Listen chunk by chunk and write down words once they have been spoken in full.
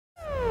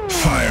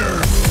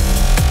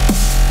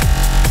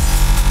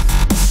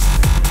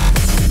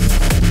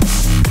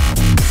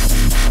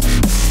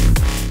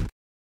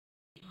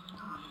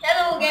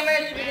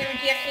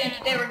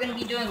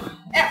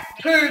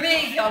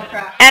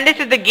And this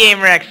is the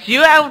Game Rex.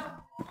 You have...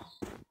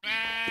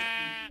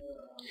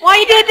 Why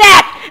you did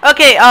that?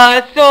 Okay,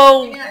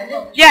 so...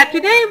 Yeah,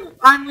 today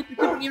I'm with the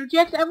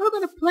SuperGamerGX and we're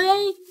gonna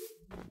play...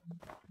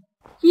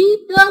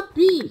 Feed the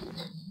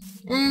Beast.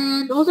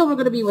 And also we're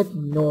gonna be with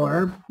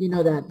Norb. You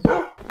know that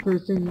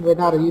person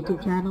without a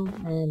YouTube channel.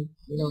 And,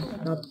 you know,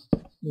 not...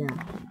 Yeah.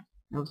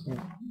 Okay.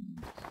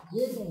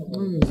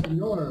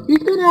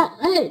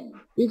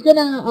 He's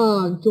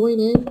gonna join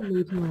in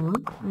later on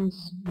as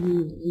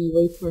we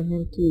wait for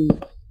him to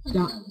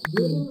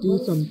do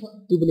some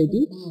double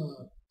beats.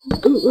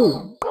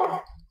 Ooh.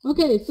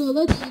 Okay, so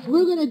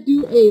we're gonna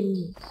do a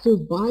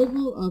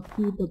survival of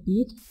Feed the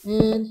Beast,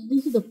 and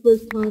this is the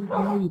first time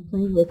I'm gonna be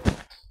playing with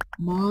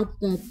mods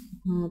that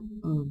have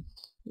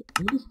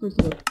maybe this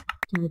person will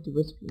turn it to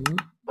risky, you know?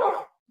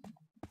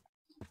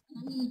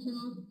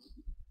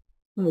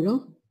 There we go.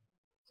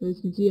 So as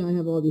you can see, I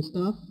have all these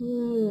stuff.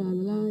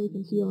 You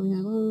can see I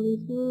have all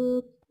these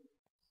stuff.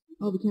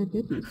 Oh, we can't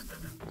get these.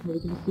 So we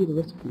can see the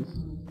recipes.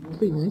 It's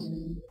pretty nice.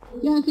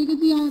 Yeah, so you can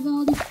see I have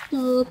all this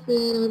stuff,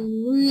 and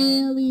I'm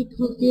really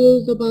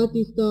confused about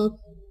these stuff.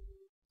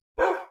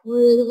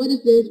 What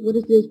is this? What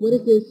is this? What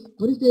is this?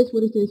 What is this?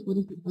 What is this? What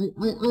is this?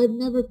 I've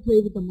never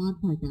played with the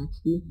mod pack,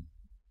 actually.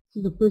 This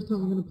is the first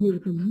time I'm gonna play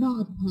with the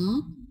mod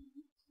pack.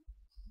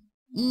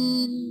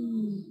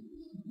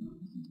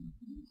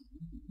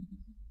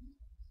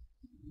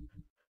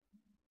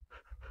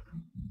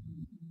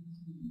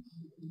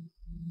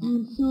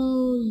 And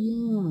so,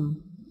 yeah,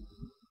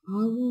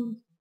 I won't...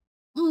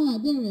 Ah,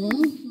 there it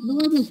is.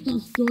 Norb has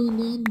just joined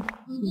in.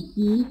 You can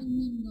see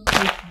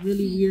this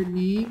really weird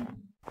name.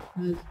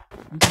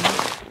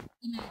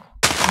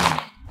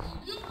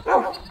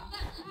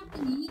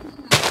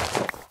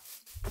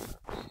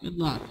 Good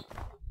luck.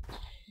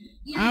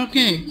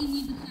 Okay.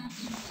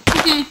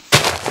 Okay.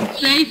 You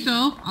say so.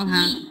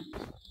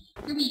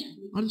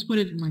 I'll just put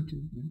it in my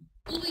turn.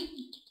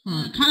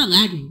 Kind of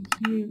lagging.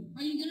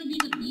 Are you gonna be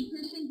the B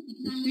person?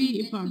 Let's see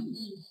if I...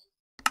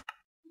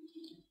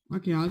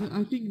 Okay,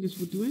 I think this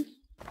will do it.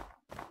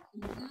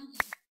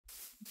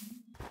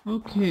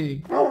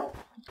 Okay.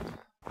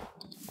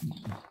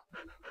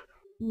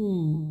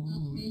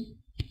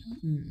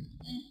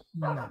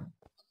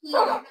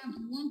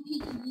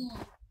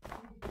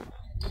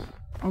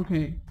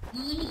 Okay.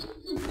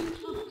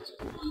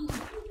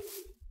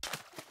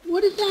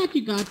 What is that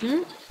you got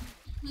there?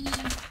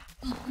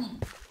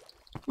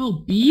 Oh,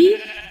 bees?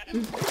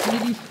 Did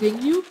he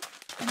sting you?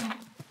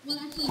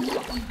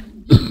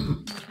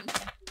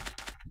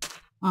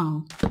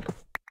 Oh.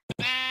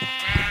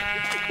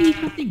 I see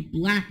something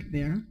black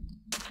there.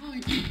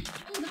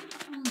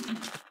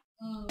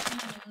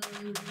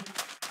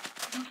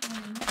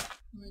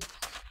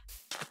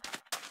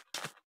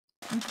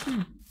 That's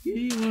it.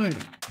 Hey, what?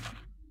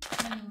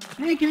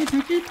 Hey, can I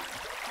touch it?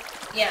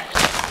 Yeah.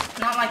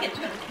 Not like it's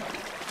gonna kill you.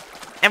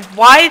 And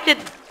why does it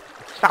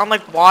sound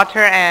like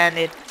water and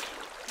it...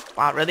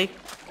 Wow, really?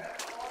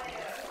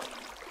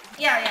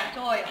 Yeah, it's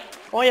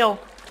oil.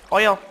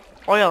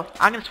 Oil.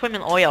 I'm gonna swim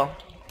in oil.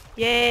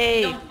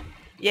 Yay!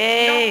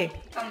 Yay!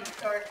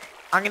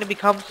 I'm gonna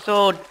become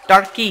so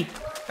darky.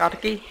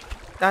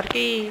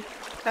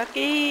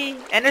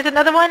 And there's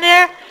another one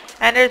there.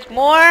 And there's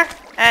more.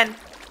 And...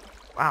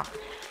 Wow.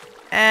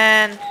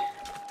 And...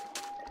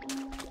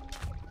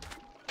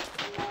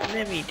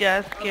 Let me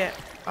just get...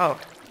 Oh.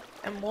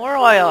 And more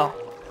oil.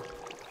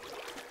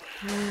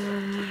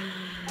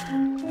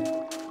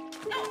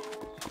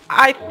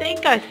 I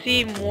think I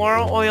see more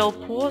oil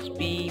pools.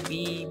 B.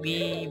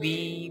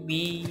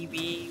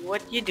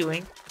 What you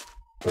doing?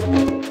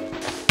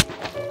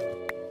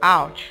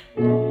 Ouch.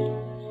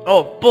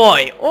 Oh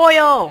boy,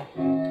 oil!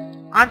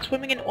 I'm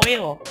swimming in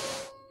oil.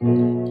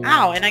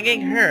 Ow, and I'm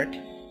getting hurt.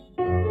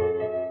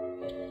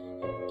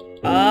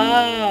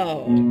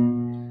 Oh.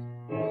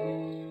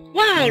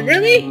 Wow,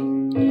 really?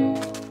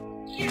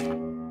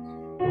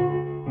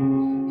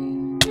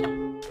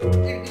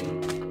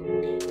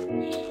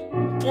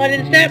 Well,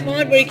 is that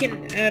mod where you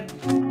can add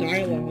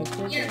dialogue?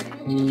 Yeah.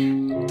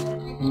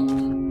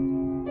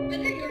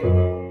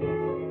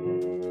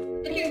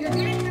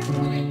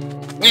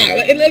 Wow,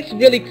 it looks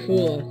really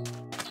cool.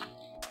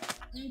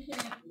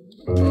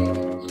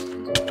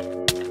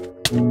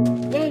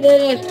 Whoa,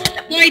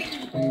 fight!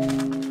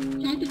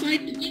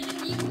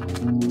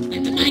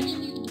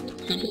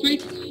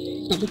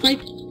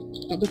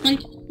 Stop the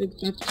fight!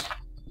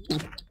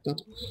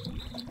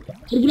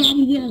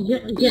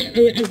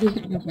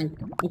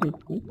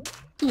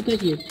 Oh,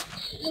 thank you.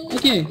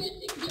 Okay.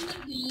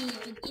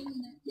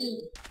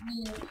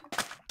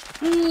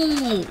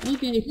 Oh,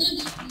 okay.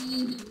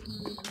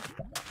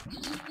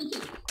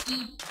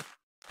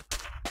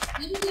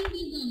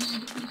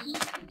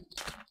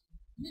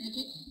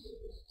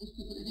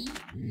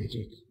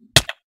 Magic.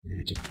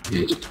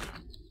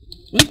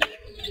 What?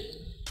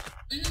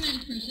 I'm a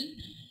magic person.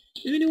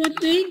 Let me know what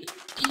thing?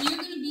 And you're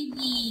gonna be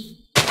the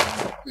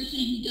person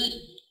who does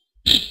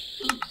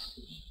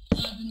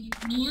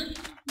Norb,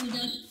 who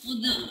does all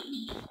the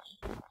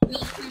real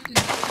crafting.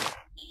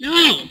 No!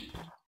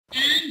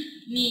 And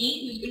me,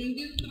 who's gonna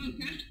do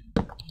Minecraft.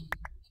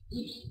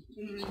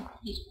 around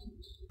his phone.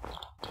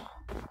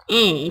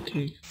 Oh,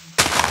 okay.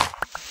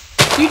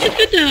 You just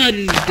get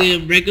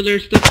the regular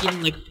stuff, you know,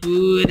 like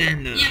food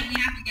and Yeah, we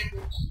have to get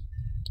those.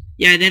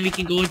 yeah, then we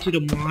can go into the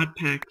mod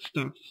pack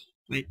stuff,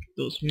 like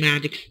those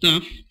magic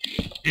stuff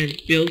and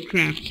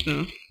buildcraft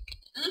stuff.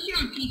 Unless you're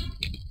on PC.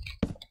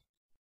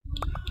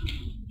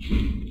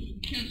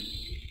 Because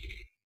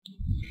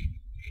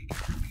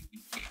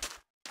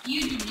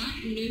you do not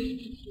know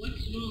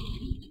what's wrong.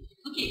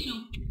 Okay, so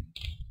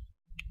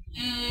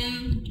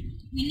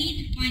we need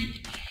to find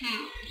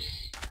cows.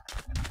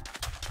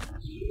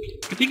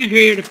 I think I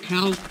hear the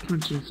cows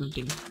crunching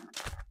something.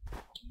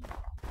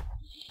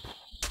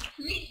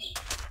 Crazy.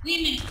 Wait a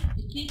minute.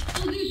 Okay.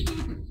 Oh, there's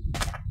Hopper.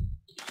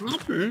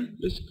 Hopper?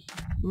 This.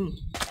 Oh.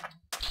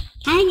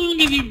 How long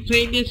have you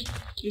played this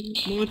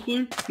mod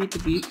for? Beat the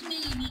Beast.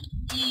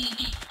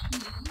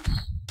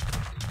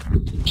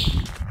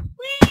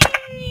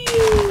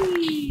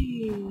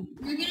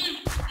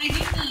 I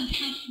guess the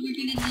house we're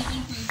gonna live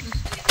in for the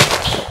first day.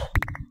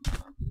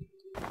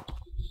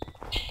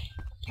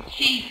 A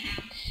cave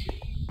house.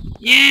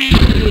 Yay!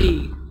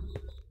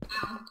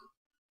 Ow.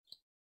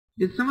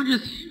 Did someone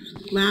just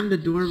slam the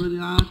door really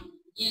loud?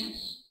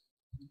 Yes.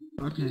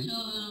 Okay. So,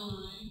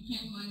 I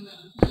can't find that.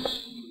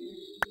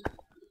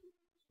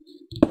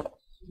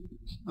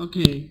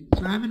 Okay,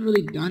 so I haven't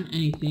really done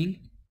anything,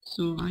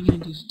 so I'm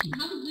gonna just...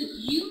 How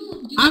does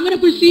you do I'm gonna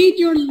proceed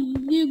your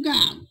new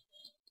guy.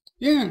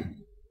 Here.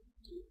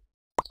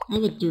 I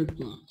have a dirt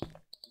block.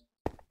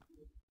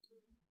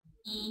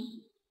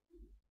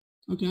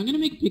 Okay, I'm gonna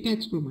make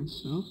pickaxe for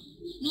myself.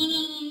 No.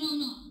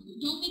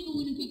 Don't make a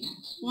wooden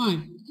pickaxe. Why?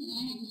 Because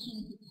I have a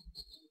stone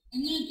pickaxe.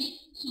 I'm gonna get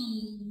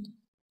some...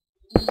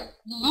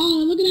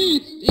 Oh, look at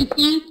that! It's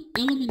that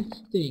element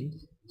thing.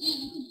 Yeah,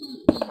 that's a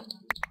part.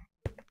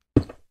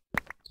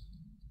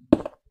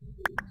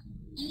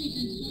 Anyways,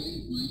 I'm sorry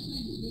if my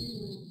side is very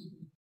loud.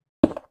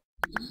 I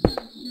just have a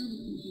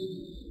terrible computer.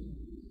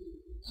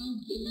 I'll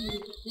give you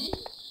this.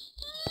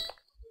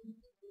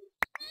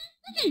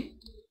 Okay.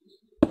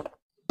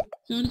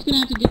 So I'm just gonna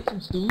have to get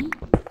some stone.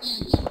 Yeah, get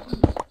some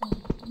stone.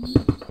 I need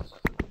stone.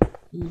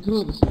 And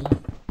cobblestone.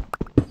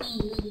 No,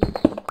 regular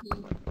stone.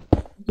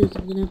 Okay, so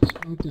I'm gonna have to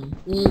smelt them.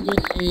 Or get a...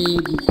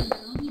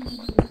 I'll be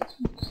later. Once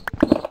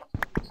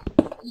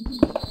we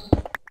find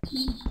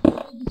change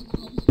all this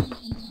cobblestone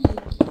into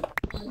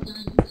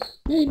diamonds.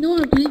 Hey,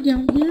 Norb, can you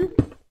down here?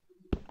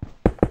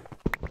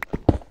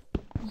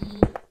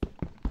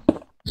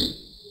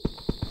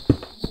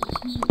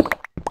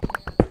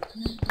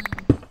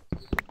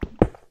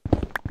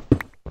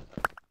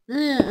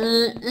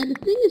 And the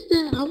thing is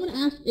that I want to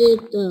ask if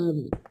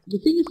the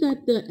thing is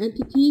that the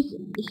entities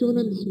shown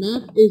on this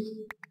map is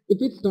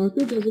if it's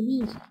darker, does it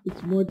mean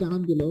it's more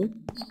down below?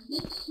 I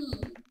think so.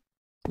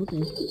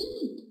 Okay.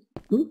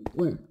 Huh?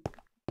 Where?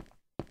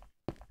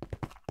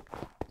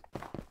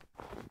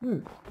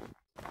 Where?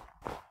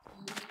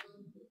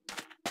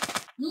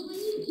 No, I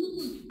need to kill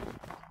one.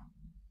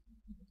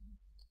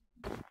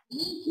 I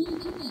need to kill a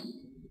chicken.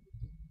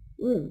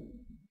 Where?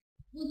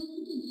 Well, that's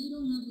because you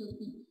don't have your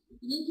thing. I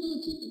need to kill a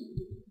chicken.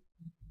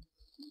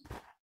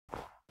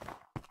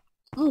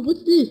 Oh,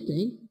 what's this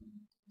thing?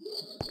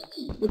 Yeah, it's a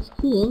chicken. It's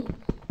cool.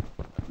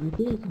 I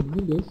think I can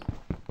mine this. No,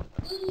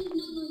 you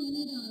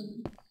need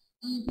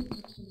iron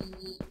pickaxe for that.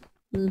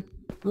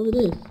 How about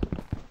this?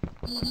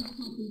 That's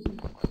copper.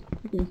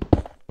 Okay.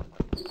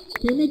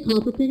 Can you make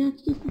copper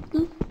pickaxes and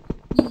stuff?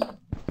 No,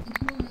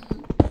 it's more,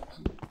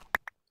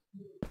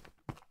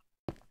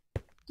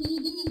 can you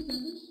give me the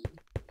feathers?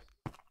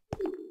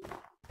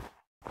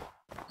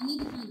 I need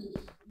the feathers.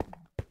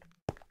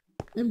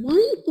 And why are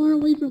you far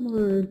away from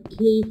our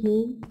cave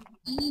home?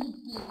 I need the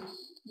feathers.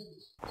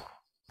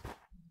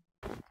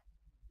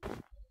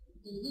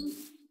 There you go.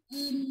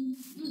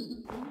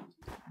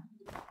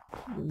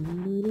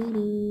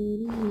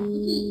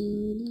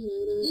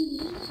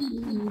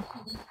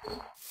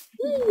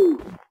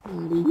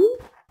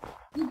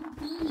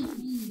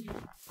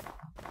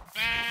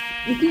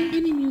 Is there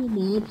any new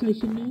mobs I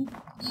should know?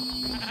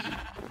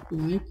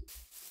 Like?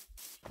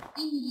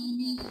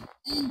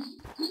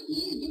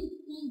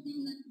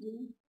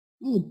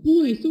 Oh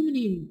boy, so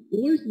many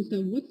ores and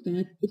stuff. What's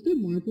that? Is that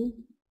marble?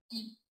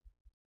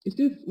 Is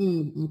there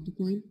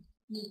optifine?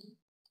 No.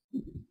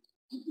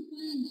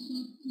 Optifine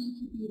stopped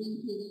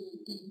contributing to the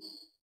things.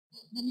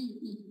 They never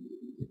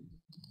contributed.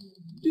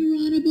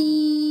 Geronimo!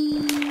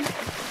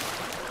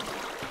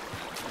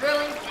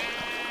 Really?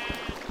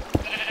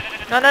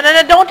 No,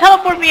 don't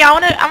teleport me. I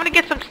wanna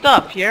get some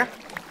stuff here.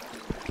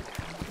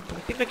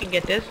 Let's see if I can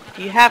get this.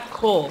 Do you have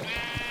coal?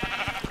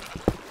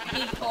 I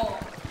need coal.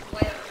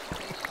 Where?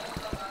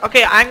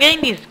 Okay, I'm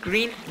getting these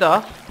green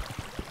stuff.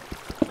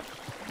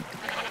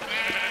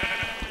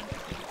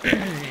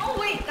 Oh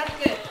wait, that's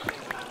good.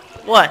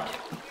 What?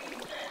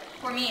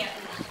 For me at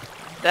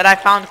least. That I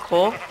found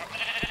coal?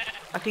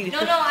 I think this No,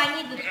 is... no, I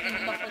need this green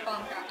stuff for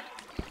Minecraft.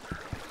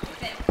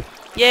 Okay.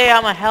 Yay,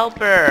 I'm a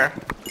helper.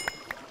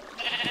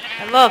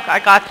 And look, I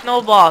got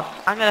snowballs.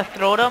 I'm gonna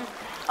throw them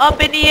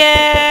up in the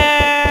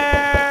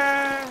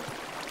air.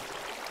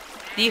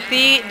 Do you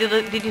see?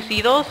 Did you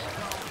see those?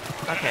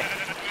 Okay.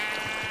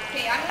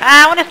 Okay, I'm gonna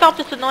I want to stop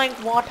this annoying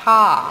water.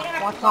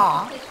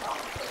 Water.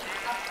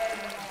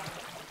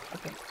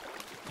 Okay.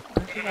 I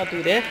think I'll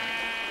do this.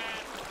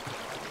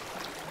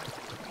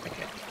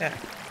 Okay. There.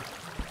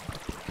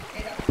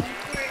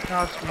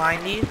 Now let's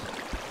mine these.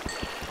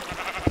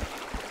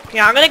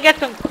 Yeah, I'm gonna get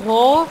some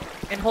coal,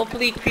 and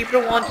hopefully creeper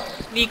won't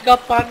sneak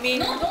up on me.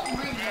 No, don't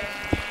mind that.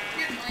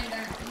 Can't mind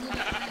that. You know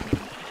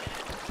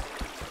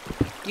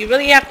that. You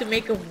really have to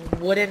make a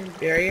wooden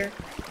barrier.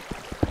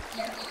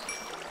 Yes.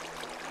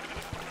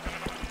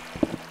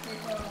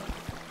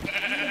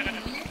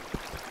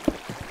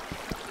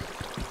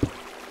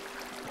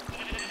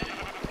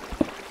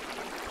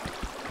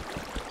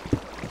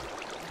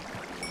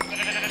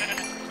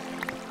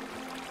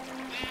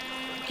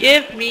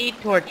 Give me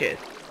torches.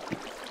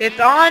 It's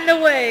on the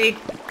way.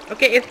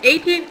 Okay, is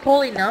 18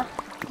 coal enough?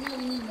 No,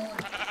 we need more.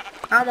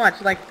 How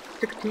much? Like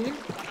 16?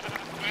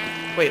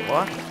 Wait,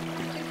 what?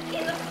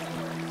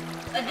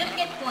 Just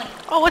get 20.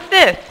 Oh, what's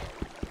this?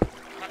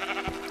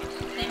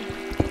 Then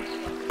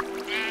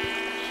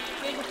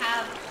should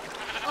have.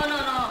 Oh no.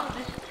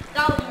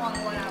 That was wrong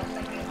one I was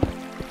thinking.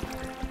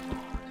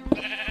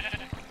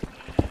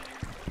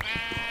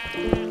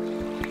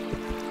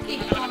 Okay,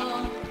 so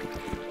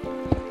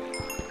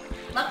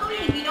luckily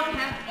we don't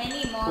have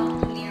any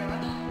mobs near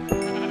us.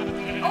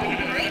 Oh,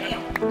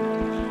 uranium.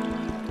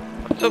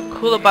 What's so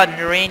cool about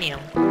uranium?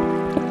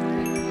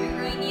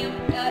 Uranium.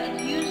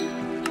 It's used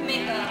to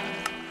make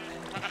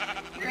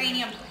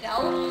uranium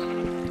cells,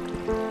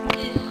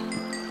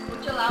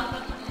 which allows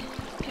us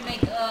to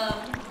make a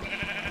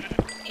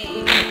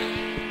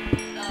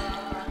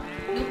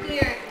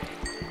nuclear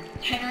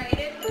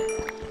generated.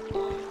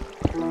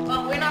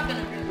 Well, we're not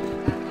gonna really do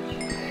that much.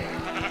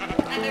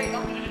 And there you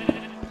go.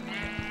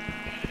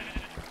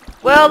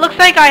 Well, looks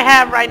like I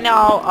have right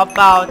now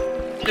about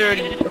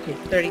 30, okay,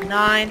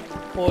 39,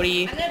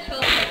 40. I'm gonna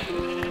teleport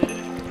you.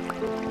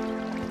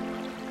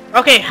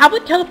 Okay, how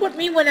about teleport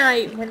me when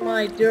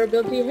my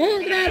durability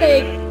has that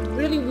a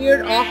really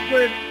weird,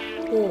 awkward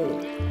hole?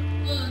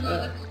 Oh, no,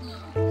 that's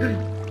not.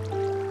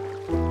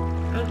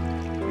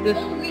 This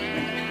Oh, we're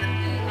gonna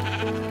have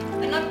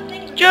to. Another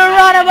thing.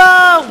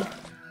 Geronimo!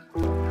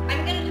 I'm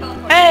gonna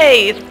teleport.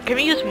 Hey, can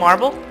we use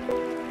marble?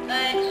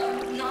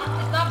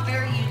 It's not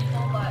very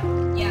useful, but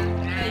yeah,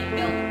 because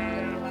build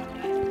like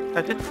that.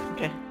 That's it?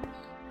 Okay.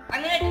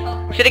 I'm gonna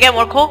teleport. Should I get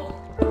more coal?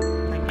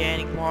 I'm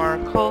getting more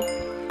coal.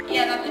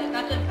 Yeah, that's it.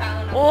 That's a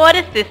balance. What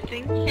is this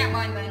thing? Can't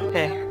mind that.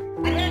 Okay.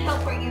 I'm gonna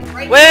teleport you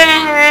right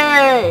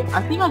Wait!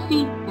 I think I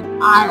see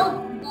an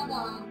iron.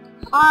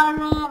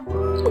 Iron!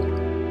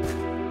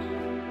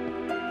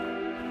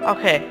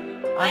 Okay.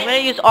 I'm gonna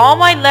use all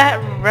my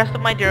rest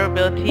of my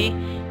durability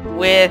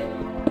with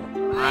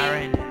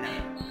iron.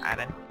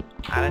 Iron.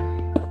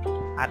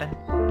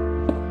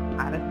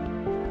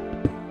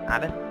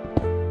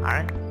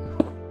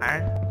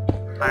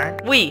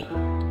 We.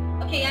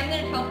 Okay, I'm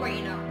gonna teleport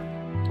you now.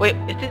 Wait,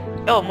 is it?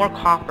 Oh, more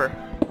copper.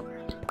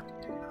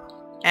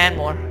 And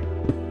more.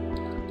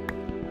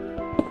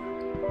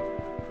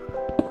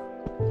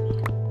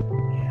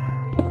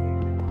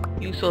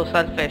 You so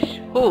selfish.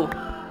 Who?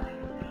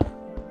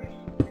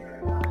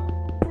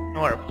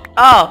 Norb.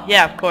 Oh,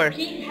 yeah, of course.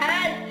 He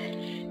has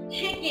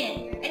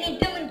chicken, and he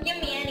doesn't give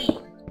me any.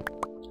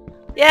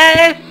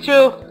 Yeah, it's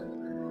true.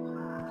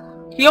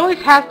 He always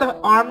has the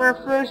armor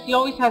first. He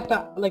always has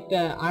the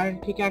the iron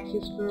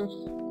pickaxes first.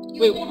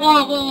 Wait,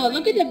 whoa!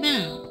 Look at the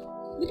map.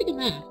 Look at the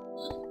map.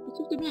 What's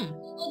with the map?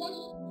 Oh, that's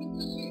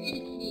because you're in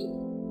a cave.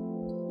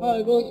 Oh,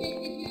 it goes. If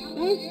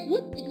you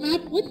What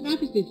map? What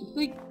map is this? It's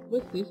like,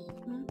 what's this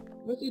map?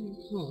 What's it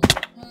called? I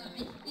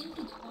think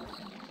it's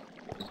awesome.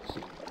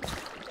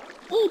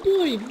 Oh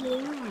boy,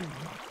 more.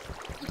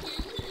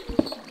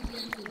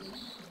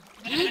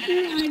 After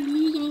I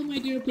lose all my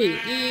durability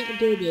and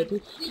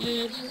durability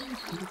and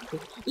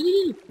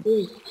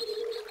oh.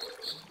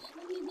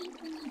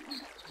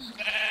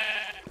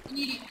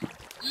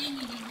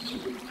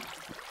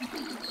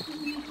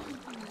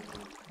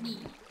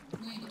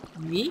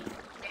 Me?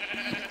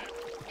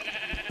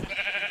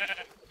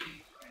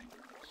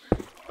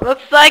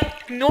 Looks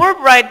like Norb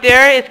right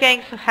there is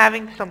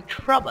having some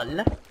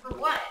trouble. For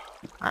what?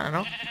 I don't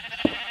know.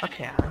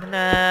 Okay, I'm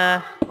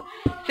gonna...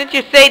 Since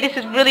you say this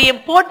is really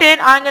important,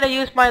 I'm gonna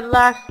use my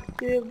last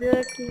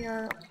durability.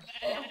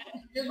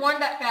 There's one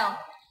that fell.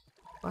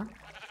 What?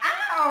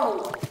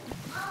 Ow!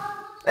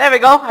 There we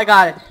go, I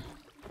got it.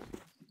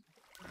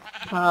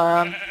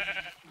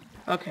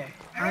 Okay.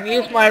 I'm gonna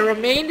use my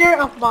remainder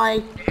of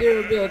my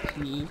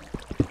durability.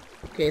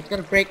 Okay, it's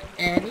gonna break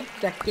any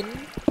second.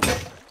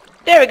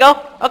 There we go.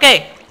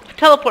 Okay,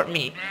 teleport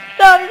me.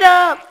 Start it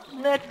up.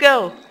 Let's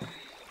go.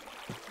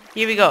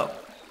 Here we go.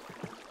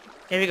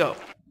 Here we go.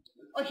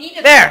 Oh, he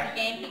just There. the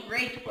game. He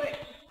rage quit.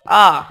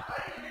 Ah.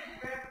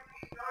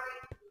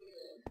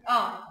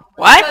 Oh.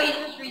 What? So he's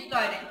just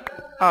restarting.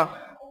 Oh.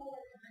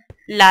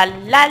 La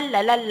la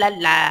la la la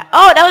la.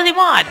 Oh, that was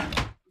Iman.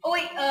 Oh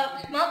wait,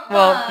 smoke.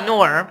 Well,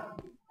 Norb.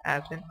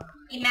 As in.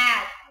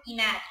 Emad.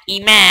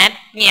 Iman.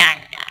 Yeah.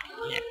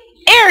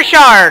 Air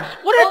shards!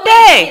 What are Wait,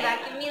 they?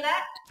 give me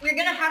that. We're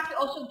gonna have to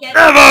also get...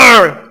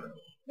 Never!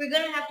 We're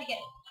gonna have to get...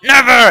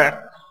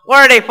 Never! What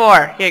are they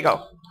for? Here you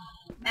go.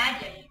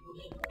 Magic.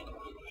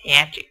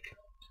 Magic.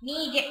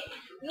 Magic.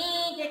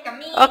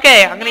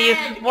 Okay, I'm gonna use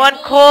one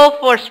coal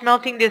for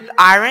smelting this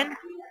iron.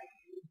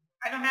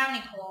 I don't have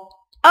any coal.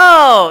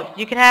 Oh,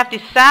 you can have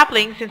these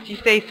saplings since you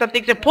say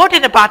something's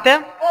important about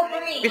them. Oh,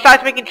 for me.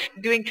 Besides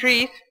doing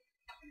trees.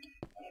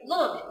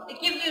 Look, it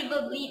gives you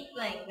the leaf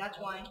thing, that's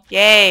why.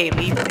 Yay,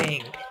 leaf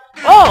thing.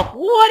 Oh,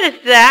 what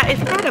is that?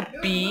 It's not a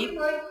bee.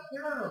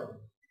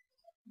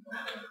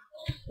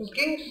 This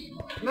game's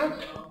not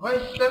my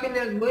stamina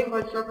is moving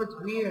myself, it's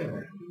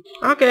weird.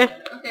 Okay.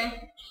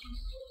 Okay.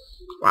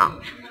 Wow.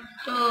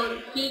 So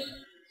he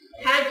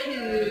had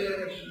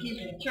to, he's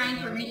trying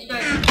to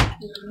restart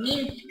his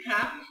means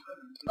craft.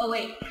 Oh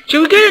wait.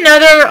 Should we get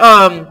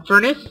another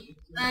furnace?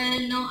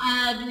 No,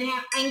 do we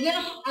have,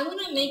 I'm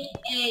gonna make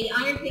a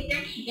iron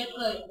pickaxe to get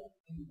the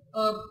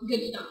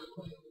good stuff.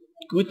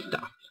 Good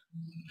stuff.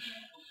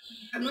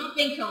 I'm not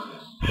being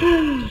selfish.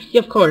 Yeah,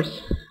 of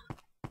course.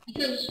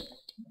 Because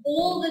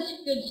all this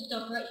good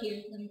stuff right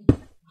here. And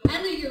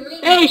the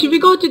uranium. Hey, should we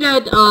go to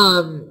that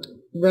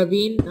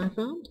ravine I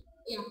found?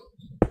 Yeah.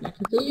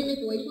 So you make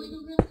a waypoint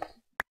over it?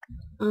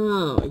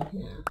 Oh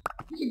yeah.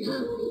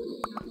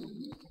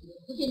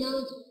 Okay, now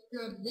let's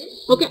grab this.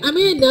 Okay, I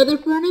made another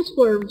furnace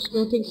for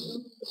smelting.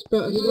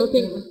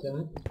 Smelting. What's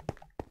that?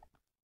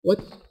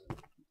 What's?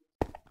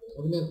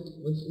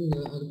 What's in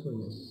the other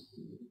furnace?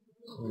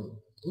 Oh.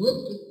 Look,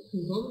 it's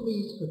normally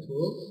used for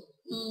tools.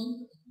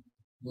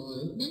 Why?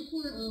 Meant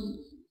for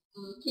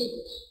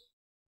cables.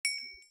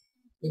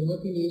 Then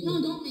what can you use? No,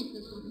 don't make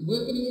this one.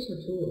 What can you use for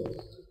tools?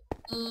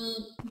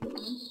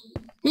 Bronze.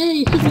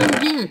 Hey,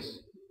 SuperGamerGX!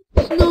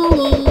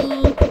 Snowball!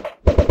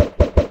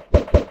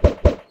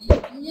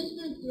 I'm just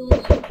gonna throw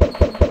something.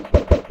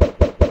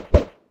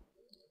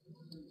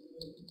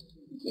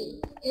 Okay,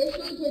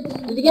 airshot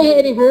Did you get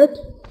any hurt?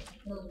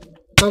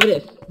 How about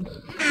this?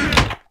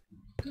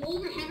 I'm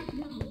over half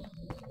now.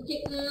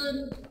 Okay,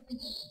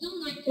 it's still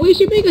night. We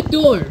should make a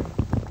door.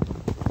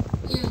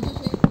 Yeah, just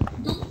wait.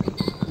 Don't freak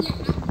that till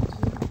you're half.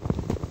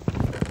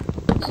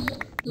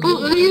 Oh,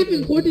 I have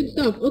important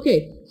stuff. Okay,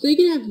 so you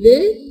can have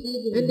this,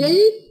 and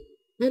this,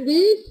 and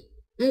this,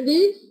 and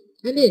this,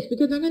 and this,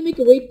 because I'm gonna make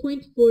a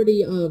waypoint for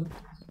the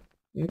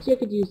actually I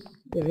could use,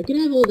 yeah, I can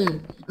have all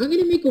that. I'm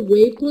gonna make a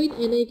waypoint,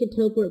 and then you can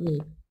teleport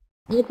me.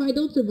 And if I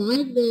don't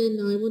survive, then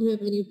I won't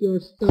have any of your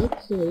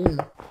stuff. So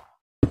yeah.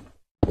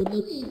 Good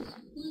luck.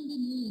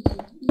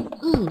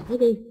 Oh,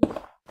 okay.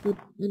 But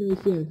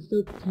anyways, yeah,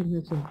 still can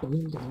have some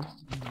bone blocks.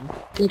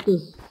 Like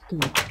those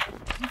stuff.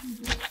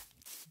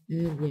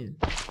 And yeah.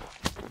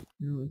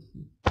 Now let's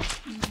see.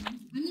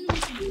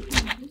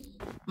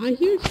 I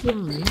hear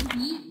slime.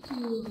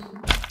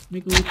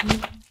 Make a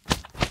waypoint.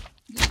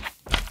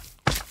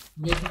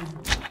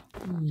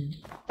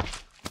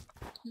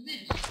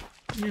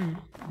 Yeah.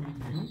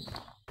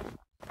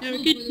 Yeah, we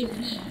could see.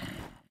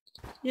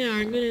 Yeah,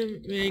 I'm gonna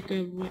make a.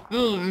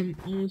 Oh, I'm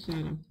almost out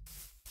of.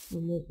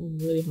 I'm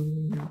really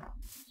hungry now.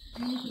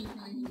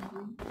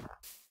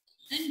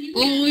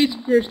 Always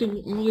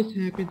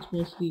happens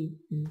mostly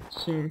in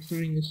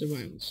starting the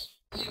survivals.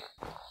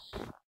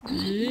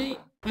 Alright,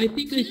 I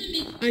think I see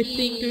it. I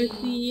think I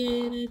see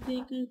it.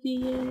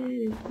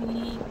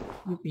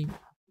 Moving.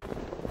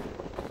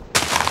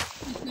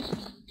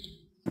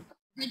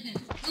 Right there.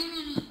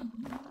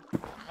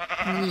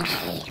 No.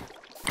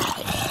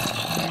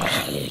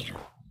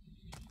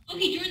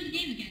 Okay, join the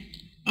game again.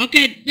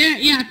 Okay, there.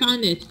 Yeah, I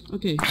found it.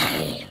 Okay.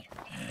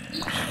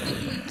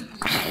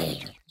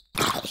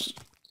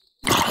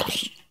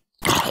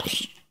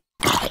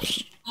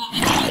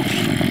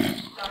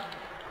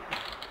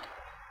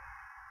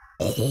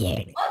 Oh,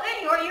 there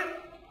you are.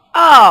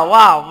 Oh,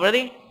 wow,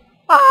 really?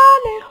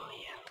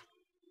 Hallelujah.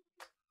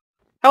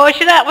 Oh,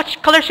 what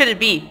color should it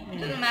be? It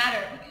doesn't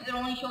matter because it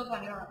only shows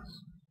on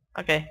yours.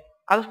 Okay,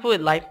 I'll just put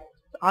it light.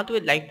 I'll do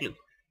it light blue,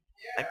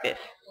 like this.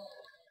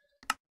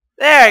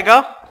 There you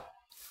go.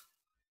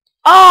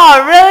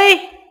 Oh,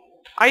 really?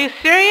 Are you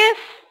serious?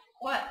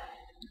 What?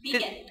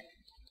 Beacon.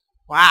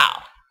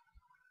 Wow.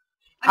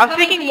 I was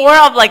thinking more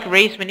of like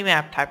race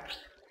minimap types,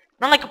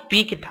 not like a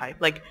beacon type.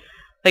 Like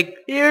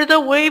here's the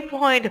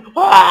waypoint.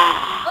 Well,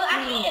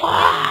 actually, it's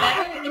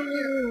better if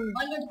you're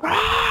under.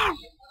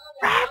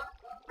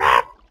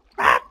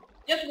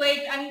 Just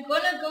wait. I'm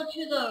gonna go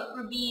to the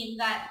ravine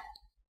that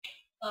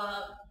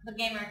the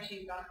gamer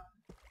actually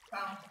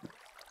found.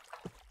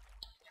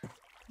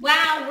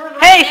 Wow, we're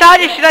right. Hey,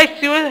 Sergeant, should I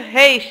suicide?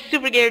 Hey,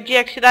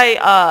 SuperGamerGX, should I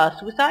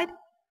suicide?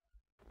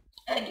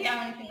 Do you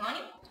have anything on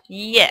you?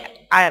 Yeah,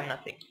 I have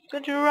nothing.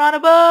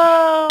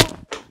 Geronimo!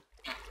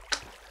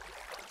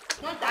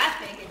 Not that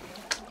big, is it?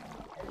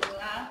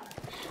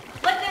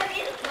 But there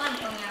is slime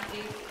coming after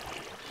you.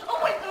 Oh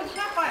wait, there's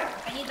sapphire.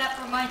 I need that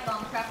for my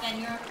craft and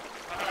your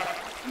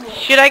tool.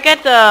 Should I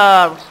get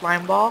the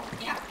slime ball?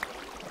 Yeah.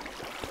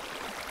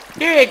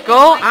 Here you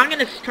go. I'm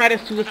gonna try to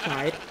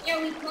suicide. Yeah,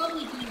 we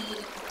probably do need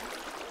it.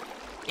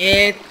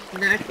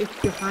 It's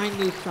behind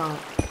this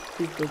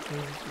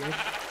SuperGamerGX.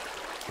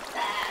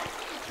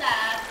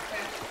 Sad.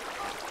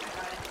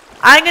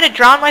 I'm gonna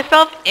drown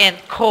myself in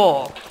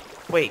coal.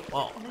 Wait,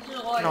 well, This is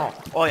oil. no,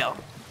 oil.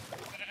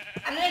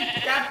 I'm gonna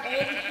grab all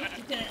the stuff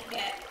you couldn't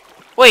get.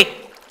 Wait,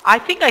 I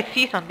think I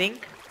see something,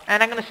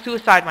 and I'm gonna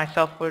suicide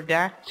myself for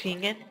that,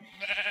 seeing it.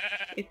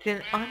 It's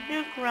an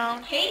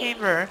underground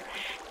chamber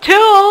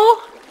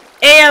to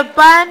a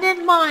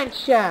abandoned mine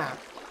shaft.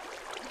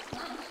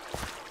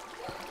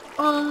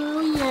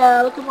 Oh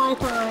yeah, look at my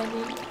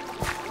findings.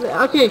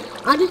 Okay,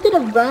 I'm just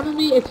gonna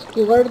randomly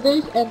explore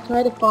this and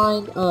try to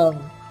find, hey,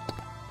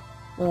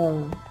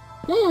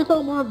 I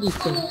found more of these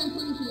things.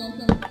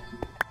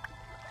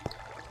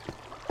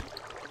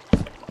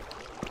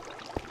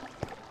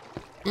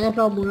 And I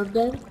found more of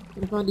them.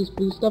 And I found these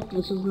blue stuff,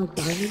 which is like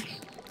diamonds.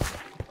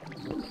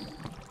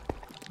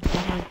 I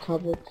found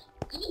cobwebs.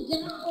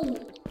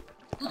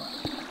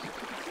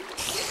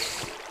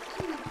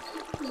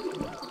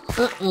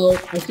 Uh-oh,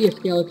 I see a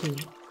skeleton.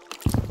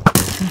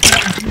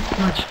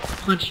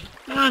 Punch.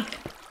 Ah,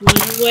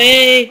 run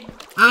away.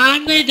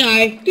 I'm gonna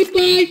die.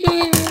 Goodbye,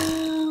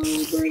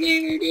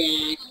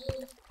 SuperGamerGX.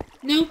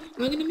 No,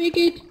 I'm gonna make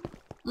it.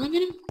 I'm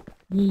gonna...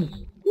 Woo.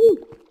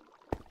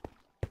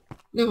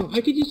 No,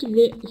 I could use some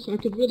so I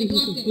could really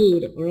use some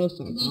food, or else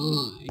I'll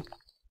die.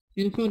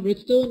 And I found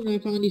redstone, and I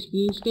found these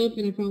blue stuff,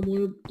 and I found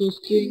more of those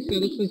things that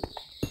looks like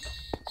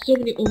so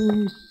many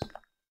ores.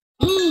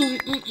 Oh,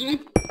 I forgot.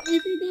 I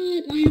have a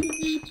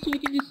map so I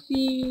can just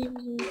see.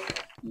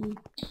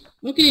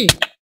 Okay.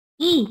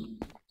 Oh,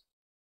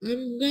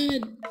 I'm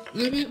good.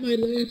 I'm at my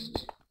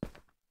last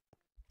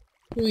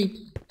point.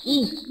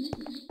 Oh,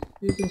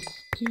 there's a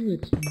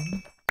skeleton.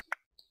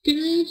 Can I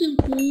have some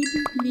food,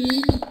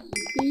 please?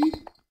 Please?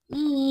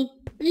 Oh,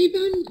 you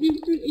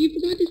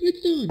forgot this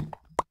redstone.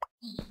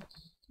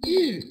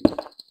 Here.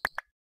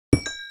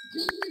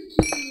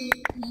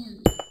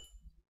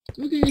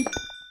 Okay.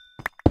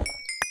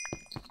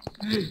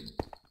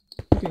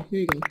 Okay,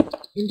 here you go.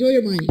 Enjoy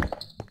your mining.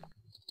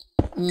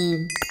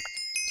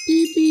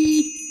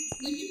 Tripy.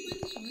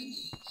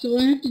 So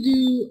I have to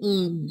do,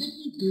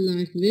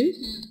 like this.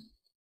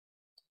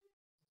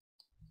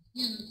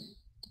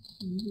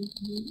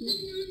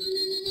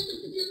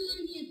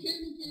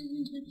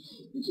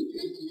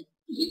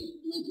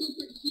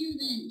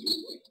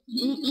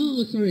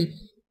 Oh, sorry.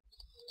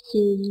 So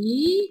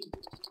me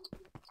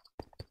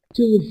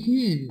to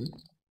him.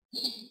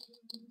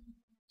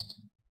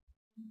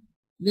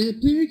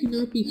 That player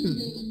cannot be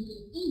found.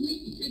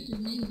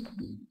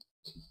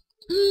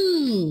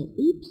 Oh,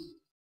 oops.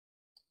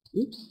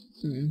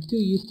 Sorry, I'm too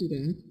used to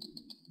that.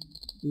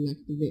 Like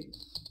this.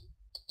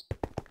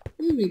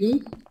 There we go.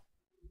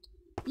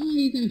 Oh,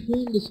 he's at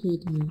home this whole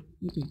time.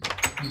 Okay.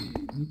 I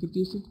could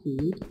do some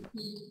food.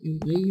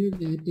 And lay here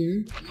that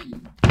there.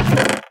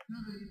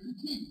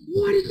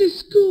 What is this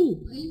scoop?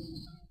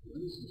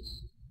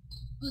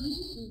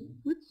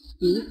 What's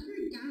scoop?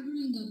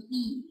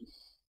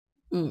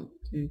 Oh,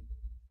 okay.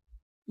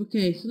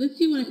 Okay, so let's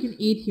see what I can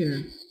eat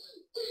here.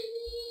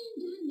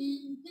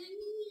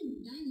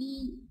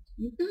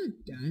 You got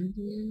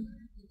diamond.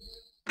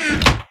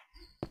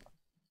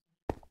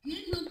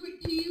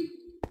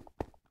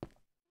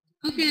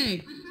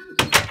 Okay.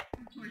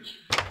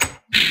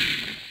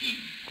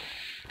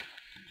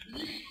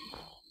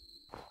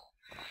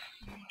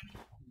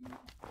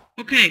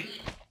 Okay.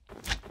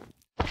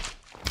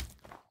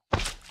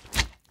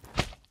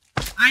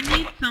 I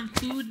need some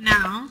food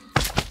now,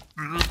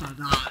 or else I'll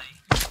die.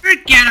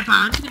 Forget about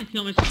it. I'm just gonna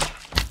kill myself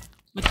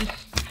with this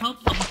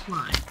help of a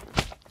slime.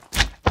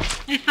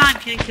 Hey slime,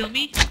 can you kill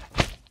me?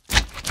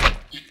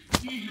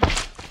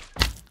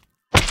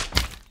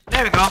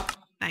 There we go.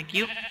 Thank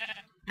you.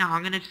 Now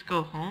I'm gonna just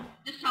go home.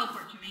 Just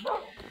teleport to me.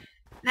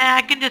 Nah,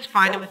 I can just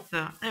find it with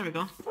the... There we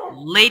go.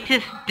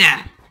 Latest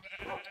death.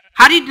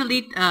 How do you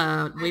delete,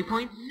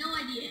 waypoints? No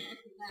idea.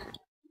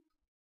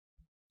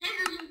 Hey,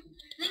 there's a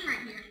thing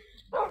right here.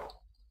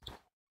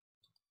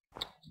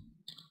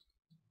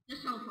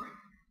 Just teleport.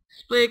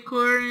 Split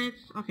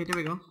coordinates. Okay, there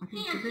we go. I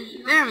think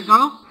Hey, there we go.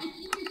 I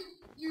see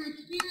your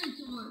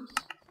experience orbs.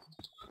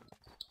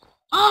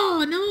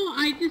 Oh, no,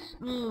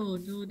 oh,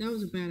 no, that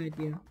was a bad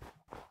idea.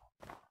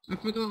 I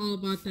forgot all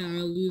about that.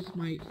 I'll lose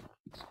my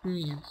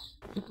experience.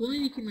 If only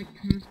you can, like,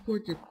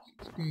 transport your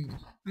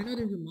experience. I know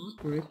there's a mod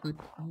for it, but...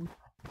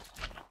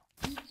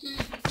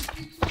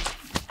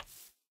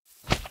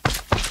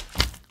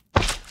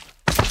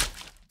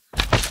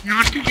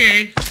 Not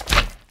today.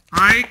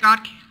 I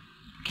got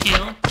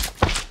killed.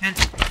 And,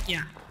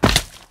 yeah.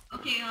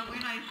 Okay, where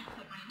do I should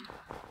put mine?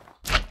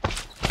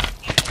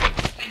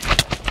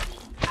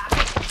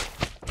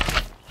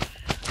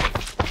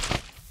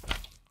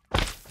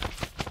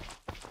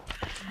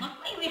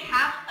 Luckily we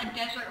have a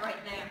desert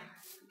right there.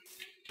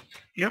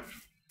 Yep.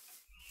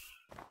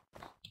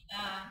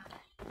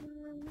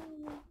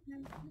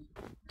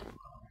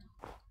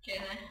 Okay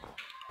then.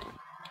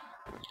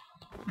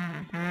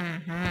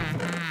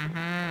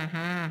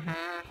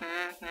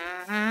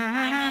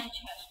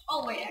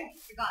 Oh wait, I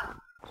forgot.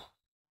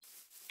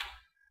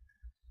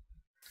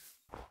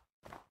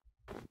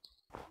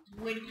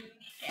 Wood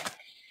chest.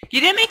 You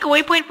didn't make a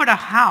waypoint for the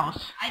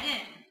house. I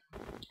did.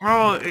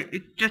 Oh,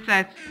 it just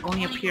says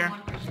only up Only for here.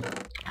 one person.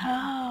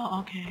 Oh,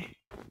 okay.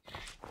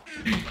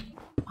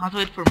 Also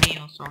it for me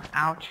also.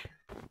 Ouch.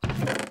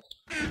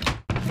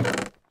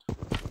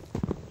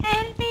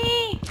 Help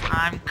me!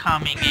 I'm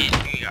coming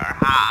into your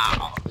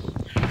house.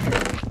 There's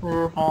a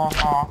door on the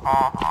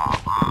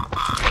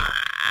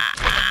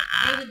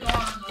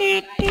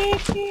side.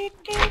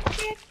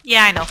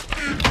 Yeah, I know.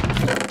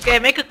 Okay,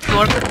 make a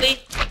door quickly.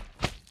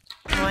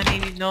 Do I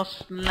need no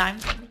slime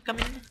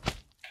coming in?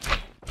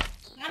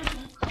 Slime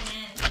won't come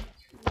in.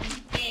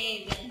 Too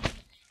big.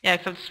 Yeah,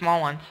 except the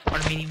small ones or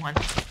the medium ones.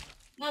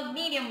 Well, the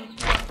medium was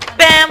more.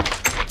 Bam!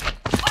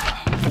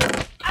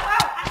 Ow, ow,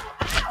 ow,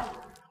 ow!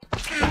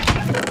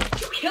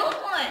 You killed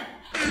one!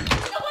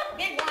 That was a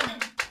big one!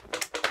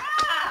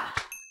 Ah!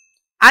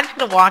 I'm just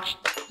gonna watch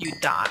you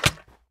die.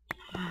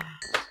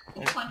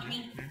 Punch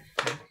me.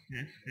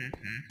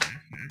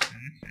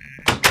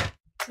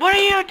 What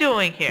are you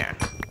doing here?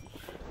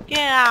 Get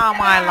out of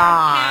my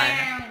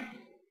line.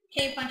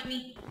 Okay, punch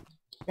me.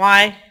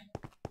 Why?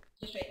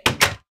 Just wait.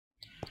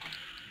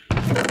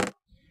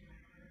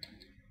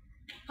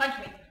 Punch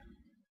me.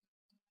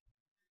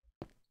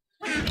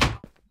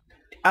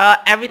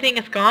 Everything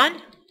is gone?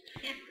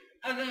 Yeah.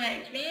 Over my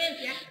experience,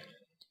 yeah.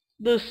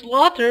 The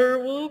slaughter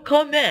will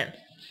commence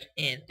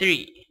in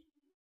 3,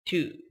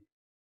 2,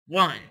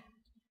 1.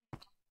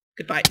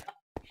 Goodbye.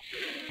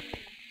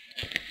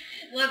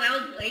 Well, that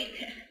was late.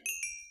 Hey,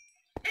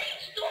 you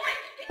stole my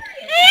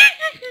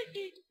experience!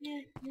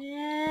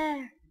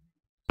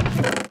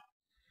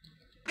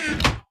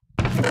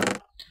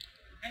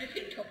 I just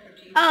get teleported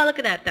to you. Oh, look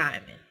at that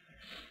diamond.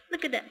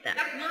 Look at that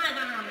diamond. That's my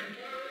diamond.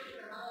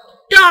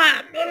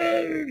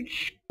 Diamond!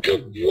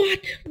 What?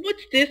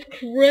 What's this?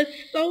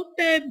 Creosote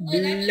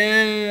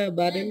blah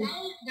button?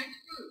 That's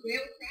for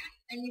real crap,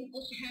 and you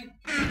also have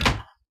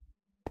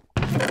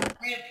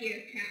right up here,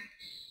 crap.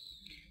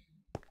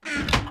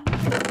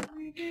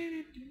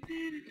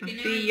 I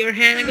see your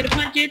hand, I'm gonna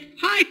punch it.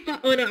 High five!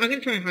 Oh no, I'm gonna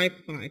try high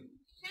five.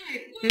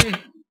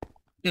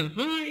 No,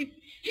 high.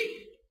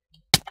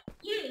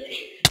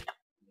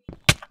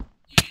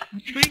 I'm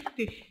trying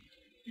to...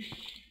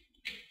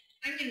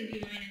 I'm gonna do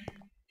mine.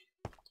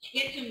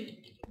 Get some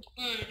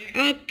butter.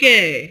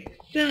 Okay,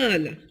 so...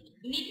 You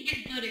need to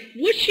get butter.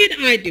 what should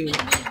I do?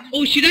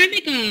 Oh, should I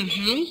make a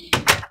house?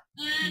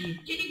 Can you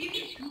give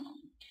me a scoop?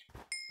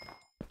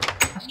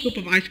 A scoop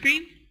of ice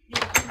cream?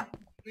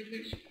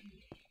 Regular scoop.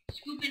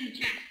 Scoop in the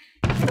chest.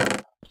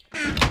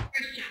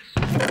 First chest.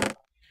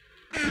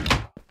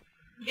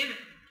 Give it.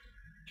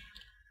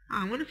 I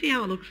wanna see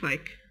how it looks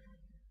like.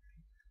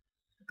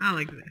 I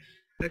like this.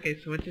 Okay,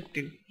 so what does it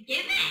do?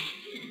 Give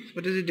it. So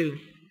what does it do?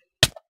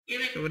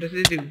 Give it. So what does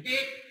it do? Give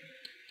it.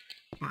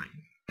 Fine.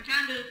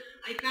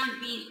 I found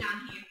bees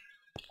down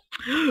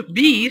here.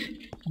 Bees?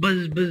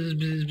 Buzz, buzz,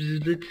 buzz,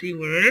 buzz. Let's see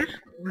where.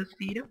 Let's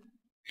see them.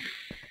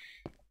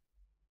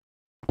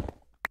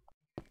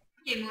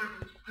 Okay, more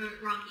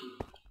Rocky.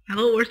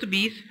 Hello, where's the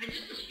bees? I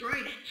just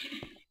destroyed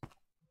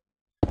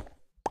it.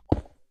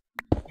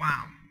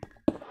 Wow.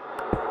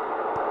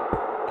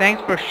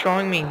 Thanks for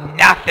showing me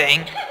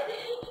nothing.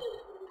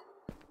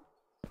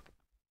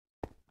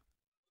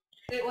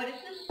 Wait, what is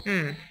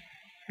this?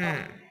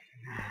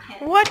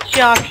 What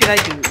job should I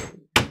do?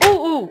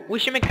 Ooh, we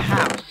should make a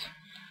house.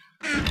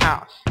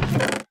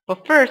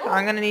 But first,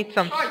 I'm gonna need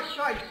some... Shards.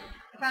 I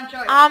found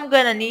shards. I'm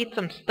gonna need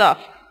some stuff.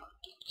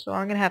 So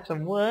I'm gonna have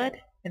some wood,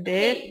 and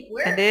this, Hey,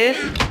 where and this,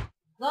 is the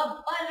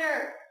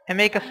butter? and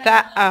make a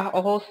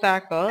whole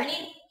stack of I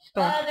need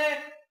stone. butter.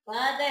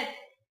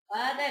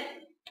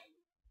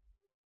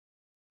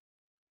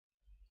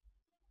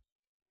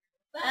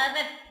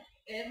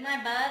 Where's my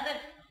butter?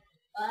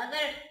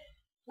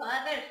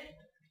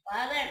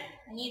 Butter.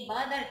 I need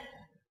butter.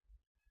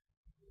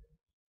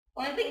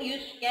 Only thing you're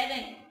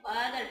getting,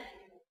 butter.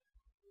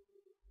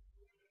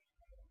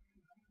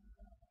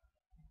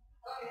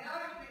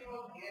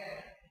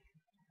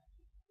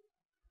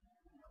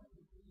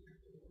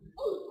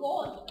 Oh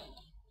God!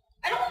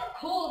 I don't want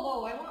coal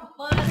though. I want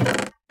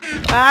butter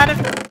Butter.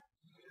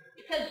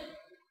 because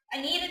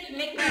I need it to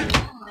make my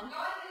lawn.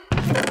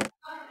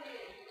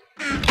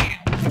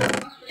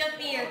 Must just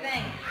be your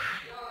thing.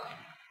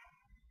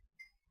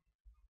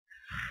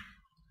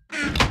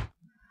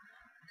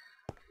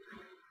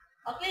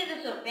 Okay, this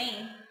is a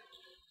thing.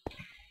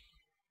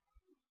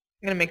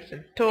 I'm gonna make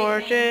some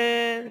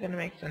torches. There's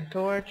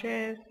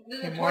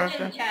Okay, a more torch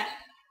of in the them. chest.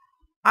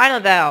 I know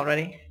that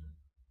already.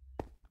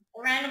 A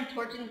random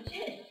torch in the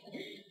chest.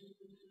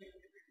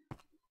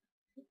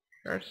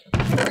 First.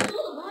 Where's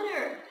all the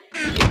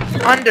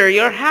butter? Under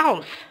your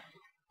house.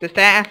 Does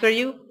that answer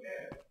you? I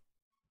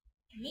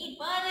need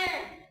butter.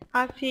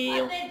 I see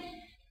you.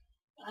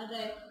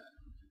 Butter.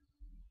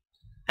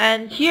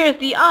 And here's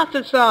the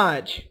other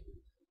side.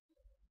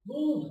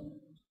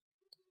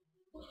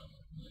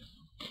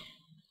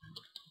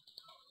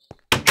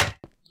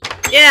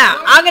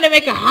 Yeah, I'm gonna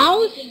make a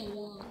house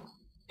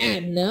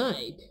at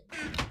night.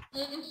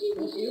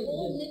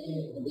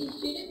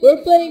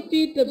 We're playing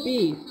Feed the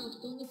Beast.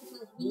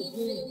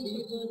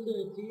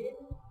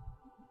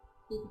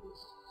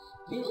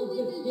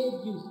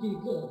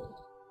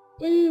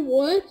 Wait,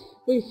 what?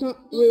 Wait,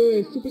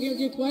 wait,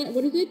 SuperGamerGX,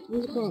 what is it?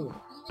 What's the problem?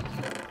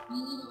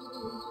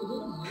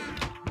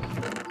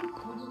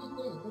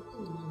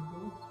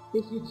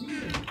 Is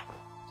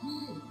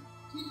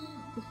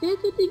that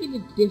something in the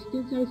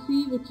distance I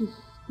see, which is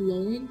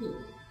glowing?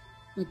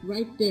 Like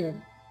right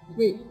there.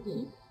 Wait.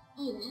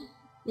 Oh, that?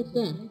 What's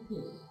that?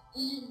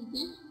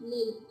 That's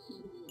lace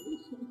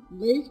power.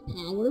 Lace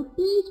power?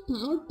 Blaze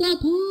power? The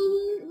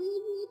power!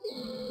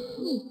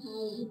 Lace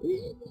power.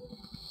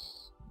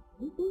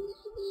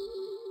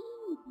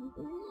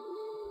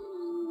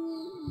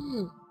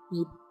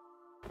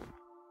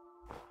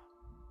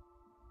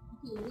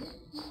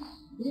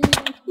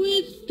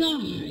 Let's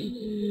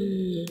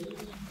die!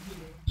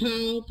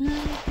 Pow,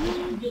 pow,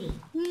 pow, pow,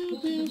 pow,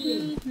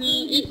 pow, pow.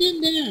 It's in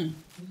there!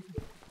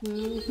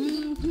 Pow,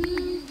 pow,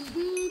 pow,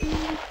 pow,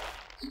 pow.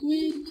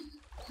 Squid!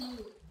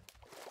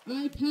 I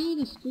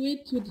pound a squid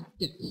to the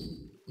death.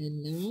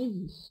 And now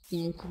he's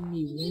starting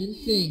me one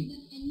thing.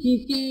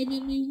 He's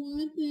giving me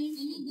one thing.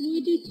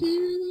 Would you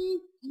turn him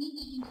off?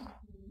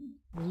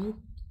 What?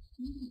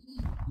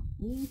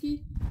 Oh, okay.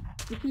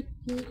 Looks like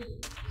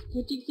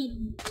putting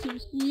some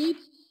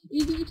squids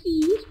is actually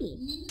useful.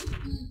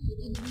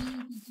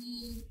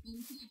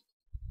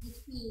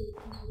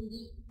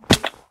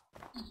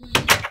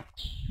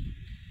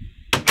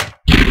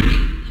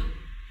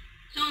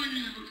 Someone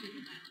else did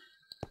that.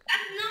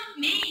 That's not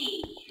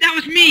me! That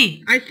was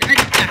me! I did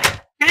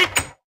that. Okay?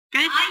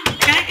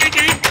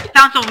 It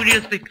sounds so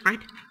realistic, right?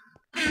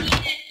 I need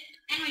it.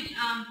 Anyways,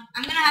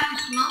 I'm gonna have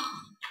to smoke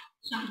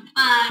some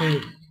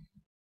fun.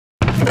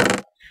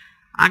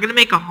 I'm gonna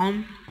make a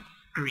home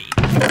green.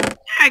 There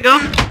I go.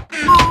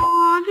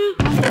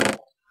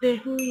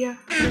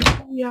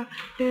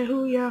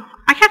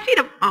 I can't see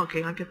the. Oh,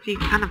 okay, I can see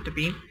kind of the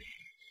beam.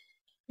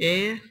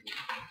 Yeah.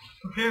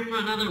 Prepare for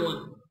another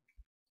one.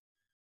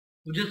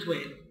 We'll just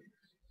wait.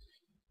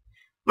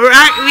 We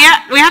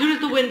have. As soon as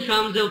the wind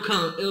comes, it'll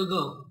come. It'll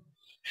go.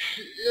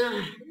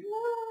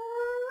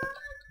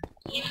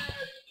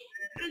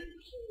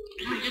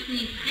 I just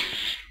need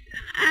this.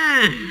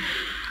 Uh,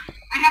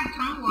 I have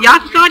tongue water.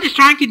 Yasuka is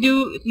trying to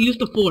use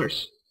the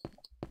force.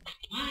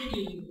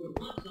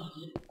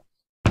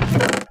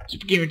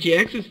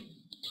 SuperGamerGX is.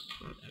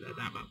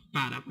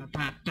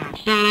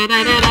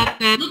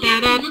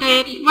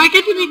 Why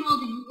can't you make?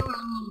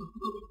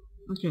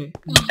 Okay.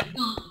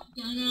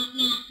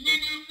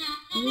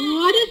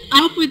 What is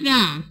up with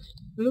that?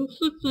 It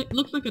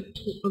looks like a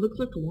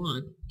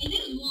wand. It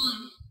is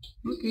one.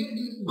 Okay.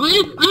 Oh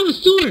yeah, I have a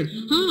sword.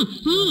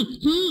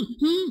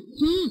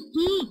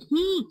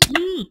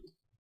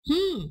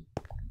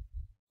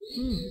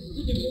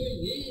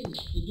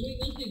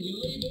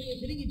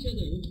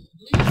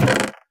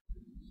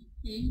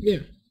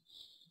 There.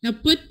 Now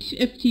put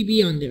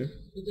FTB on there.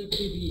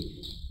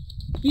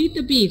 Beat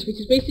the Beast, which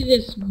is basically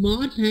this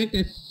mod pack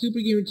that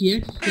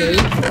SuperGamerGX plays.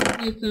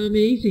 It's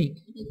amazing.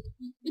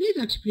 It is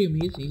actually pretty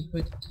amazing,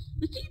 but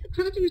let's see the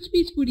crafting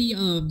recipes for the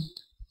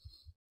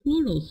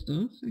portal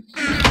stuff.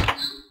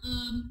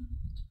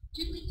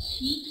 Generally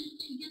cheat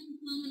to get the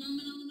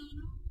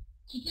phenomenon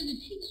because it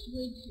takes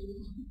way too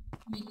long to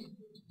make it.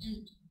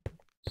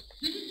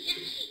 But it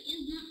actually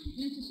is not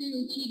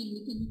necessarily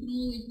cheating because you can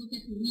always look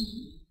at the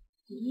Wii.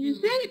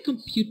 Is that a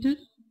computer?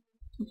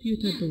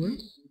 Computer Yeah, door?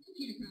 that's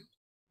computer craft.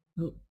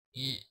 Oh,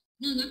 yeah.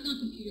 No, that's not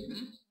computer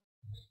craft.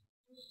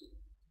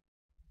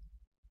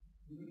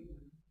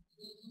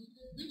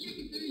 Let's check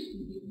if there is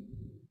computer.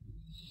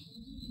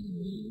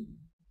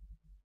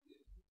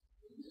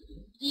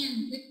 Yeah,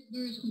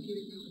 there is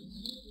computer craft.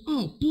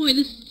 Oh boy,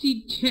 let's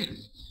see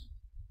chest.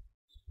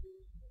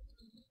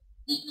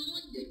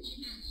 Beyond the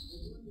chest.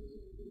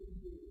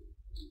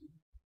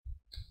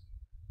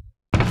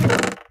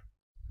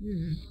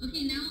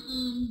 Okay, now,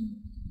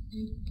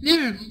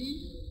 There!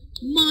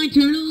 My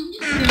turtle!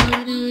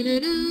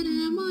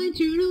 My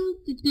turtle!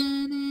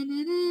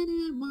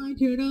 My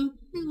turtle!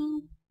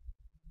 Hello!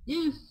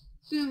 Yes!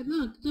 Sad,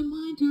 look! It's a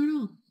mine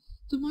turtle!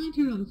 It's a mine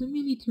turtle! It's a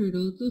mini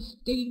turtle! It's a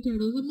digging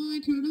turtle! It's a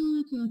mine turtle!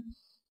 It's a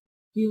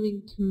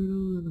healing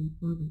turtle and a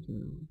farming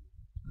turtle.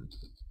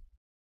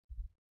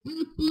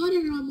 And a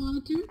butter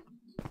monitor!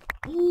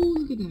 Oh,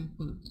 look at that!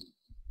 But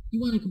you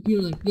want a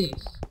computer like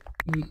this?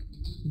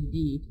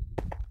 Indeed.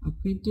 A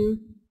printer?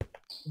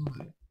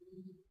 Why?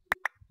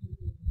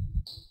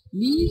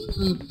 Means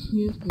of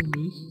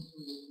transformation.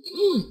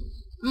 Oh!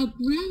 A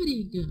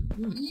gravity gun!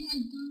 What?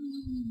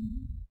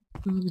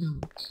 Domino.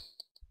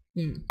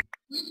 There.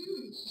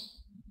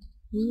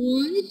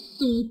 What is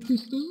soul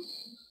crystal?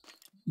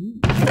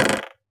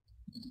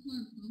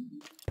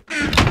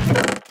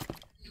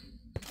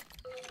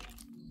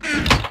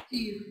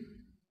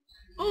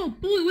 Oh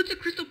boy, what's a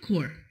crystal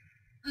core?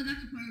 oh,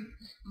 that's a part of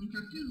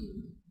Minecraft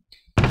too.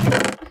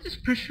 What's this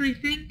pressury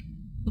thing?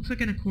 Looks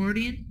like an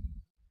accordion.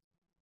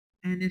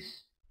 And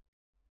it's...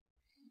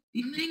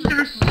 These things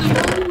are so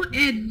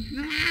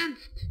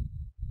advanced!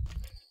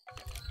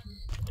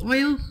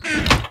 Oil?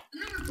 I'm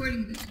not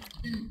recording this.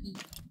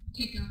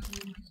 kick out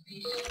all my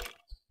space.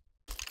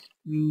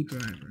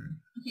 Screwdriver.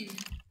 Okay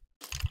then.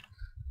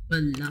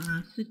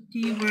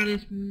 Velocity, where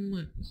is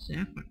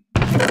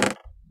sapphire?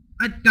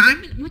 A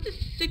diamond? What's a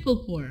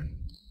sickle for?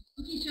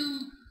 Okay, so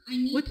I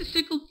need. What's a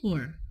sickle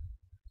for?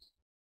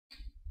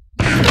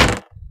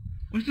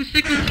 What's a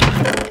sickle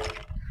for?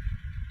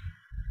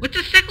 What's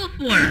a sickle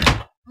for?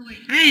 Oh wait.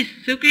 Hey,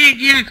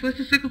 SuperGamerGX, what's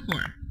a sickle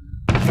for?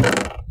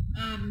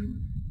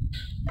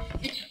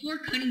 It's for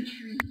cutting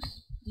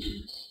trees.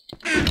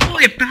 Oh,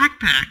 a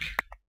backpack.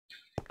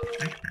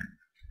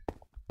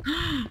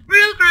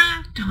 Real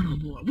grass tunnel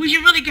board. We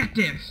should really get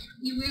this.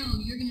 You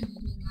will. You're gonna be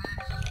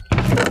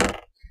last.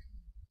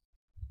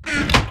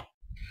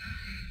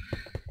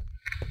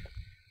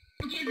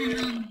 Okay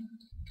then.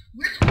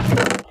 Where's the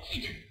wood?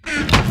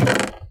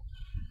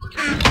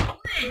 Okay,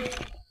 wood.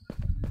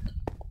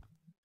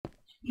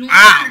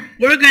 Ah,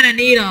 we're gonna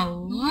need a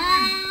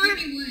lot.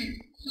 Give me wood.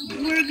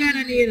 Someone We're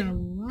gonna need a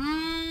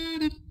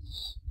lot of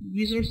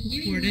resources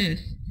for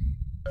this.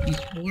 These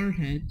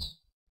warheads.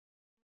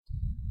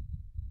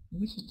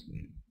 What's it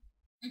doing?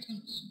 I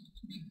don't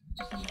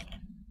know.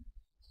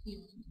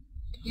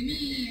 Give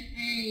me a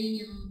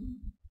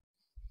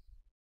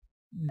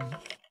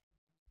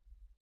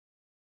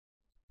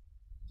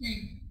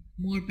thing.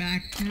 More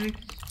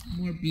backpacks,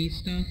 more bee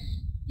stuff.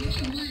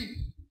 Give me wood.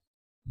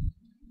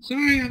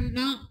 Sorry, I'm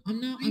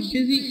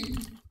busy.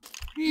 Wood.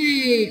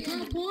 Hey, a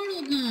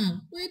portal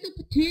gun. Where's the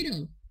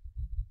potato?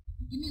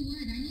 Give me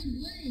wood. I need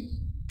wood.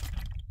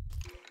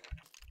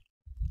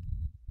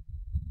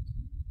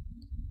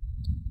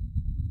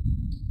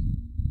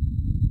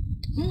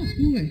 Oh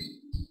boy.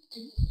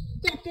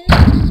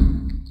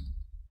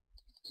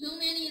 So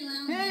many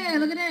allowed. Hey,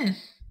 look at this.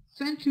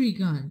 Sentry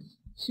guns.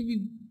 Should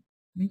we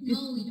make this?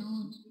 No, we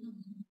don't.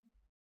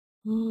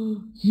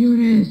 Oh, here it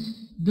is.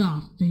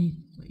 The faith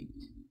plate.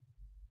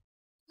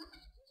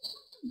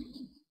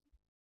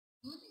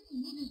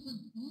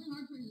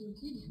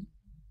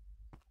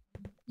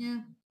 Yeah.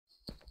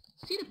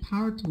 See the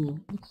power tool.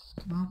 Looks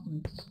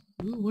complex.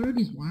 Ooh, what are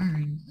these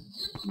wirings?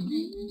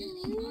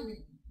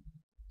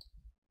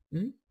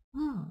 Really?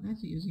 Oh,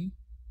 that's easy.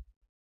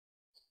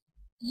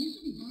 It used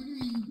to be harder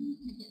and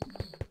to get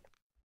light.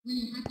 When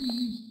you have to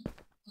use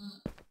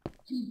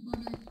two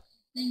harder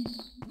things,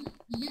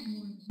 you get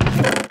more.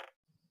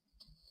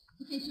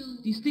 Okay, so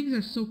These things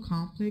are so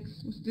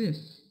complex. What's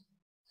this?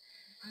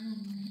 I don't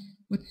know.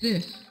 What's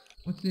this?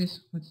 What's this?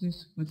 What's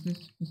this? What's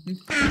this? What's this?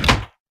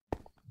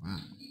 Wow.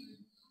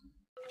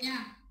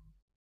 Yeah.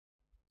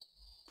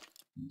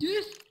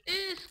 This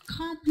is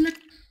complex.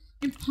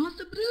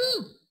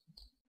 Impossible.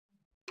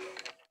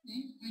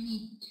 Okay, I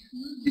need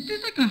two. Is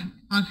this like a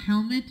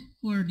helmet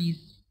for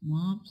these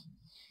mobs?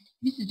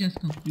 This is just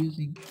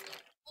confusing.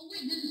 Oh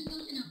wait, there's a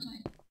skeleton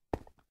outside.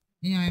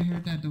 Yeah, I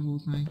heard that the whole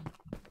time.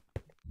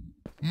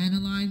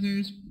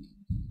 Analyzers.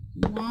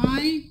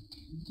 Why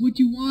would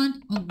you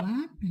want a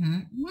lab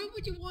pack? Why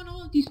would you want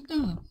all of these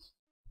stuff?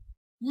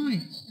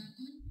 Why?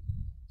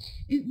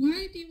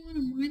 Why do you want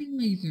a mining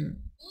laser?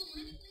 Oh,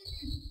 mining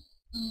lasers.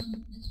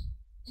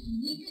 It's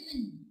weaker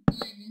than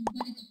diamond,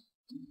 but it's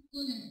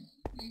good at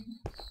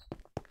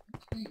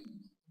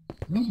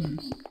Rubber.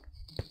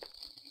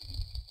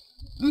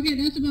 Okay,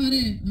 that's about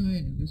it. Oh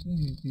wait, no, there's one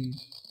more page.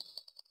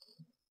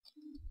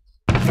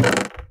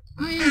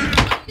 I have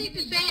nothing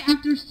to say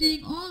after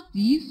seeing all of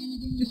these.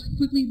 Just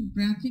quickly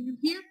branching in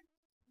here.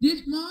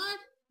 This mod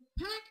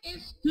pack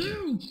is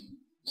huge.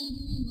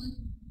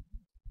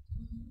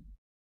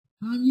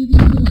 I'm using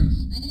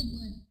yours. I need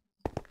wood.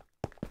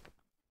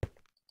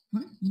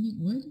 What? You need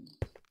wood?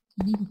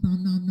 You need to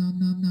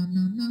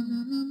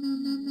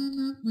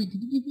no. Wait,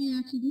 did you give me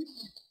actually this?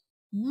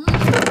 What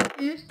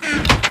is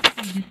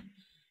this?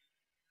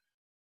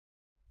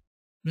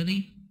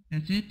 Really?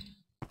 That's it?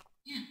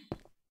 Yeah.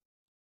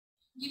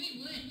 Give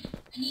me wood. I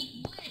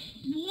need wood.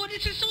 What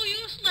is it so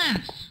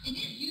useless? It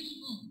is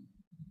useful.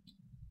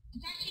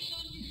 It actually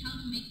shows you how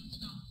to make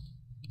stuff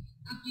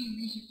after you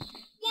research it.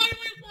 Why do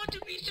I want to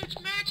research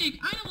magic?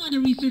 I don't want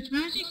to research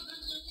magic. Well,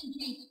 that's just in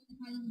case if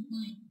I lose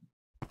mine.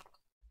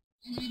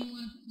 And I don't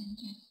want to put it in the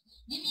chest.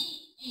 Give me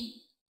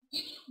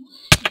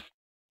wood.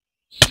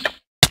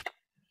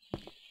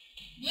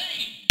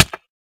 Wood.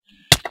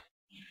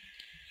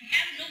 I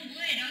have no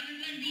wood other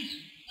than these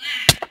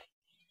flags.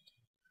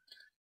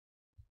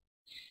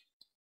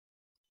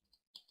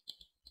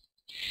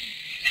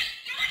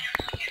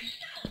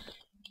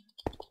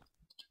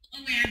 Oh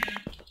wait, I'm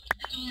done.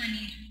 That's all I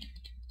need.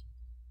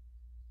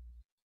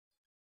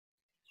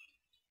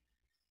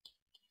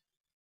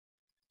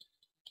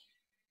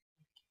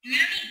 You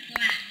have any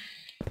glass?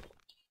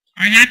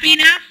 Are you happy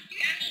now? You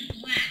have any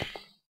glass?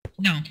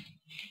 No.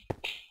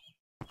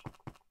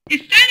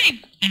 Is that an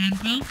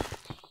anvil?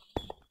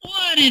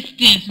 What is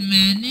this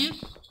madness?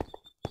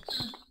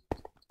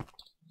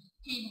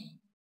 Table.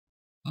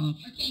 Oh,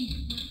 Okay,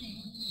 table.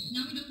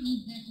 Now we don't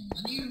need this anymore. I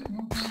need a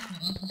profile for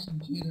Office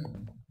Computer.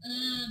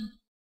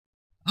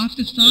 off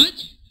the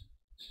start?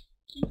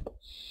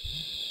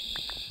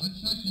 What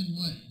such and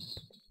what?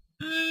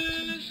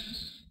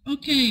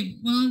 Okay,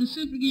 while the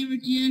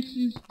SuperGamerGX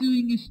is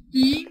doing his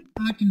thing,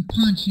 I can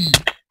punch him.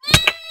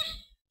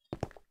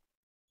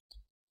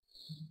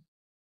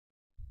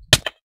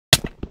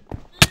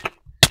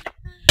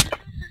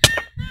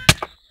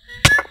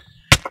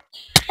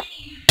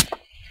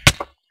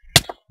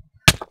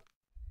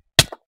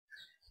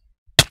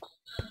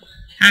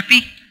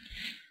 Happy?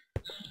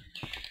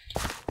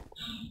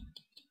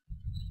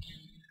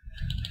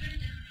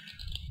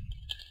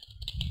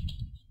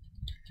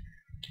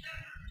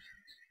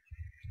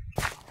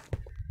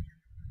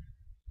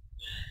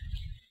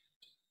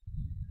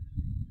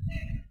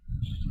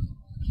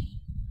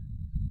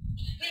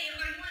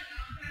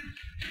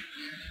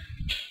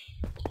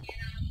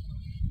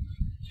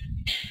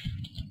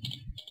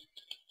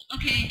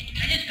 Okay,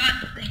 I just got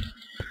the thing.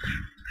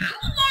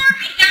 Norb,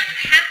 he doesn't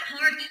have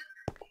hearts.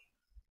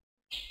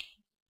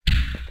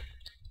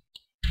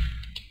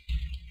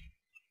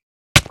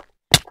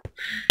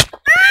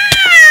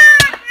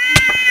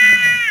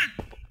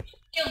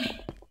 Kill me.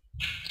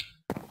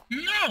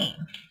 No!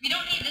 We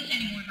don't need this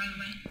anymore, by the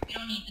way. We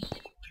don't need this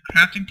anymore.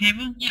 Crafting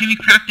table? Yeah. Can we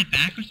craft it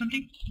back or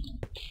something?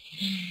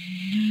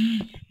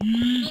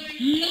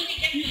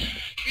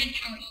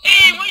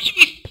 Hey, why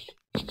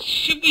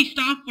should we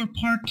stop for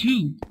part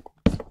 2?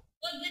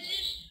 Well, this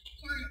is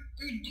for,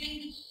 we're doing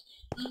this,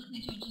 okay,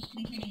 so just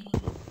continue.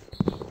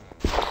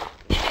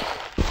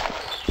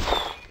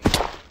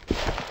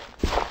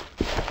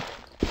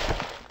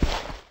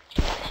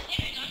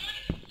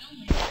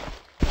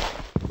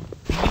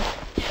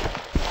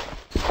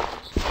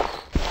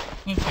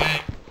 Okay.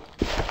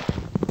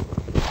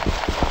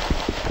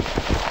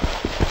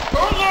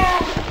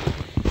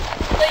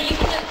 So you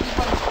can just keep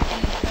on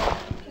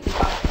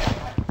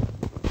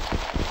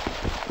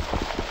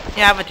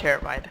Yeah, I have a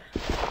terabyte.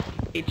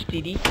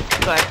 HDD,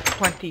 so I have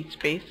 20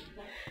 space.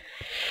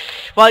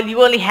 Well,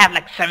 you only have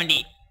like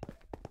 70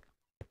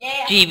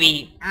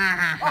 GB.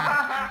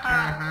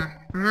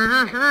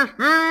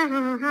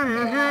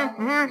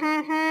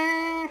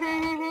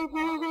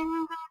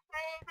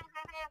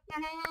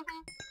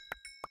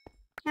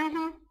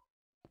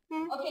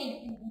 Okay,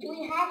 do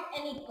we have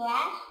any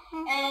glass?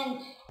 And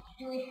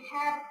do we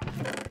have...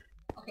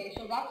 Okay,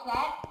 so that's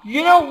that.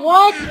 You know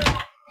what?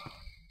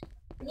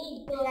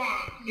 Need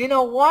glass. You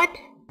know what?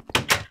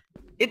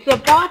 It's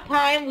about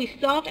time we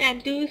stop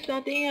and do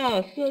something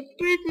else. So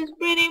this is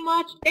pretty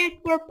much it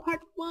for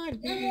part 1.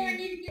 No, I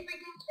need to get my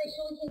glass face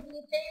so we can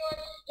continue on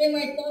doing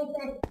my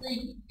Minecraft thing.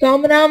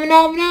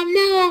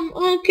 Nom.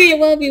 Okay,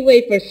 while we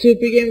wait for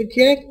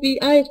SuperGamerGX,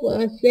 I just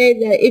want to say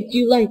that if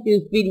you like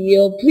this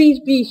video, please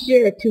be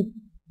sure to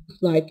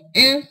like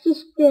and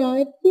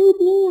subscribe for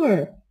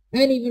more.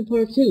 And even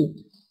part 2.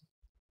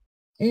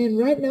 And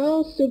right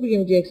now,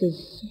 SuperGamerGX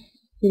is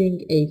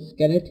hitting a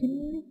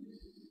skeleton.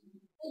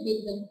 I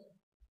hate them.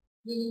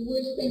 They're the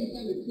worst things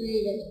ever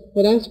created.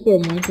 But that's for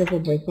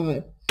Minecraft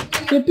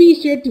 1.5. So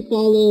be sure to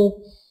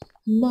follow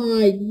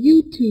my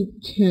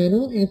YouTube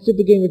channel and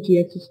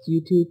SuperGamerGX's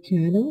YouTube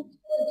channel.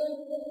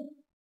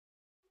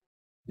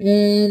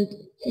 And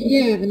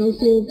yeah, and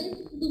also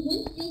The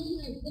one skeleton,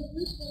 the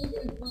first skeleton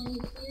I found in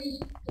the series,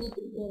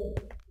 fucking gold.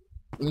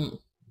 wow,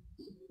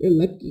 you're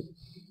lucky.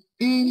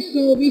 And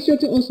so be sure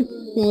to also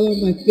follow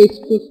my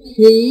Facebook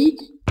page.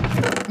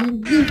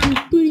 And this is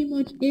pretty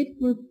much it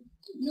for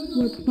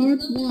part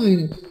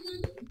 1.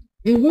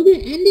 And we're gonna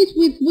end this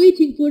with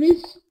waiting for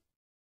this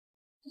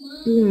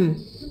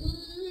glass.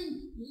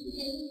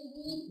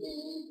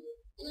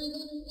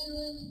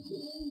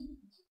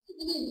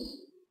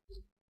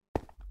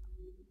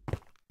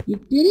 You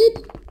did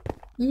it?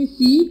 Let me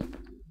see.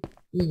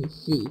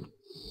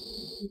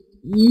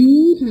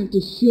 You have to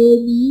show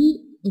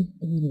me an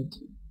edit.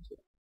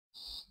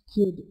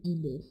 Should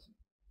end this.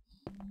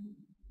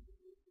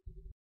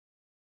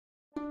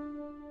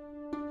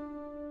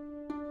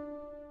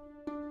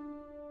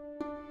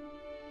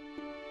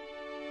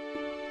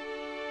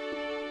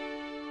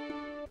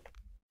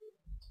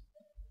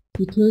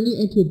 You turn it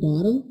into a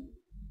bottle?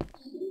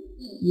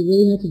 You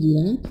really have to do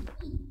that?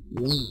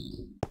 Wow.